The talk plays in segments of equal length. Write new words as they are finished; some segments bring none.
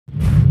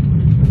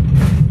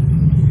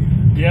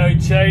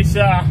Yowie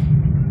Chaser.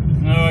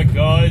 Alright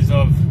guys,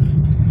 I've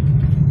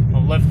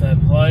left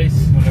that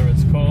place, whatever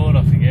it's called,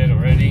 I forget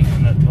already,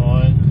 I'm that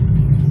tired.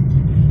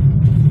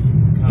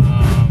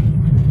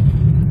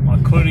 I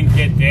couldn't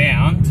get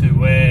down to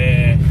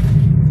where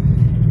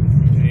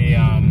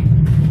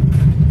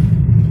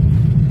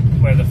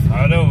the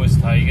photo was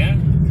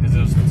taken because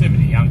there was too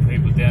many young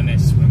people down there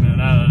swimming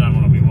and I don't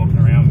want to be walking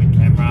around with a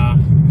camera.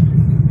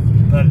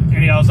 But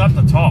anyway, I was up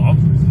the top,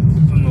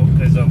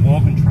 there's a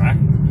walking track,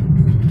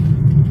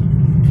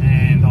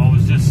 and I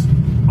was just,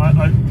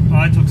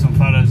 I took some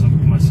photos of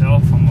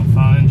myself on my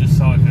phone just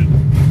so I could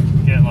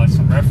get like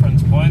some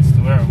reference points to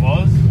where it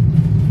was.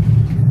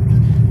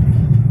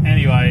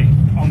 Anyway,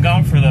 I'm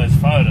going through those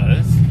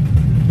photos,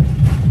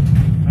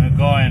 and a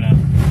guy and a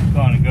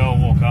girl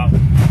walk up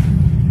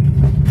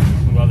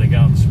while they're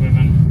going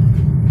swimming,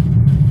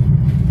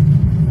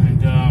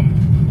 and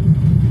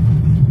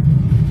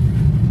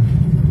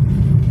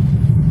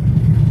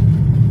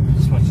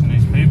just watching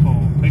these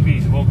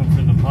piggies walking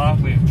through the park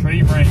with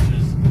tree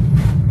branches.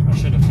 I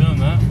should have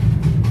filmed that.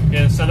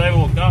 Yeah, so they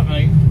walked up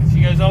and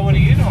she goes, "Oh, what are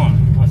you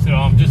doing?" I said,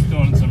 "Oh, I'm just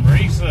doing some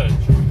research."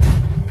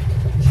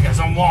 She goes,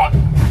 "On what?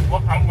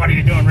 What are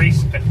you doing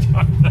research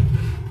on?"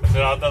 I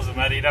said, "Oh, it doesn't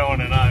matter, you don't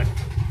want to know."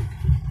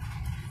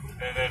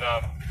 And then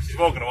she's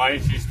walking away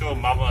and she's still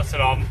mumbling. I said,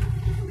 I'm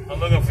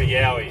looking for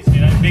Yowies,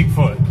 you know,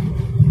 Bigfoot.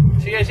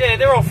 She goes, "Yeah,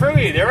 they're all through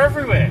here, they're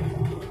everywhere."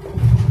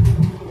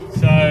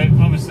 So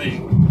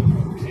obviously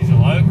she's a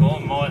local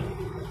and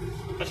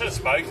I should have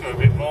spoke to her a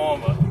bit more,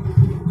 but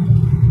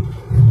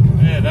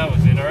yeah, that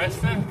was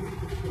interesting.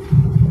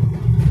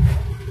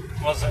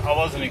 I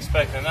wasn't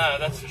expecting that,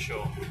 that's for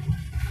sure.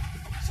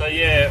 So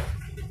yeah,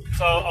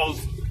 so I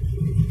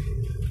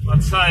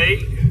would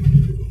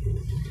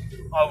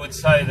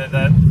say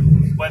that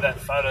where that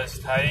photo's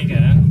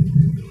taken,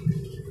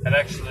 and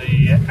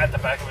actually at the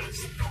back of it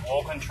it's the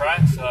walking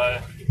track,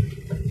 so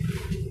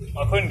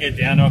I couldn't get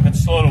down there. I could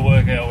sort of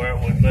work out where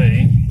it would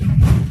be,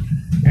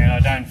 and I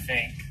don't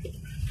think,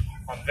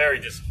 I'm very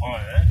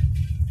disappointed,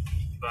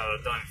 but I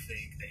don't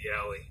think a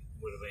Yowie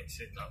would have been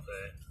sitting up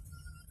there.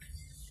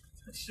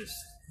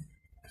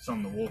 It's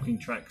on the walking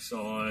track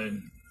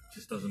side,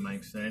 just doesn't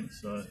make sense.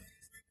 So,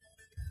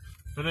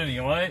 but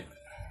anyway,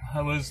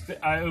 it was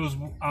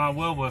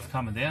well worth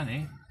coming down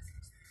here.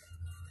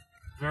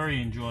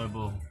 Very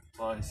enjoyable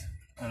place,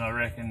 and I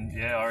reckon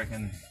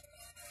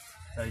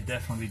they'd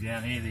definitely be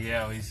down here. The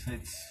Yowies,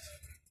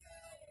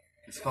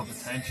 it's got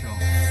potential.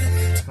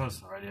 Of course,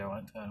 the radio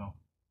won't turn off.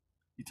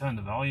 You turn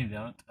the volume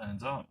down, it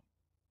turns up.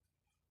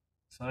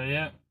 So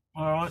yeah,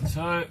 all right.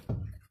 So I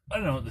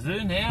don't know what to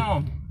do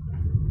now.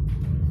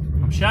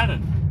 I'm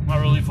shattered. I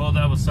really thought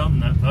that was something,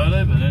 that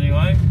photo, but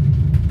anyway,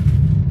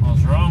 I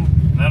was wrong.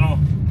 That'll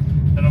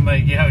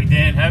make Yowie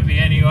Dan happy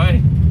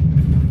anyway.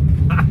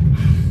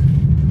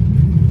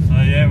 So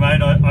yeah,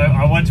 mate,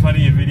 I watched one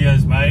of your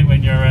videos, mate,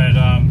 when you're at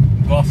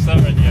Gloucester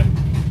and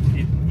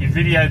you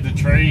videoed the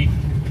tree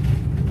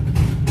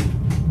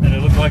and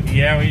it looked like a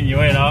Yowie and you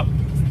went up.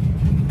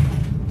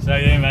 So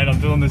yeah, mate, I'm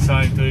doing the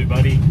same too,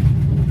 buddy.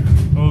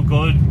 All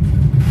good.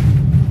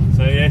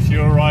 So yes,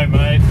 you're right,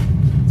 mate.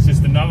 It's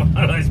just another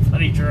one of those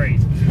bloody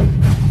trees.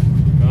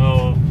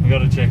 Oh, we got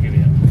to check it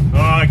out.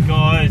 Alright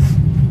guys,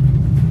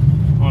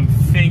 I'm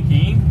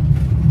thinking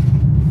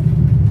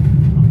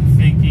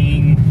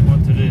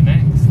what to do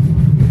next.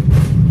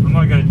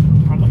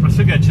 I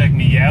should go check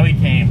my Yowie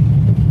cam.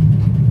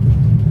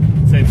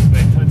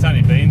 It's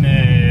only been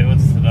there,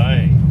 what's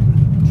today?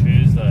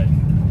 Tuesday.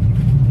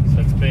 So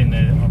it's been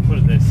there, I put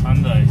it there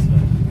Sunday.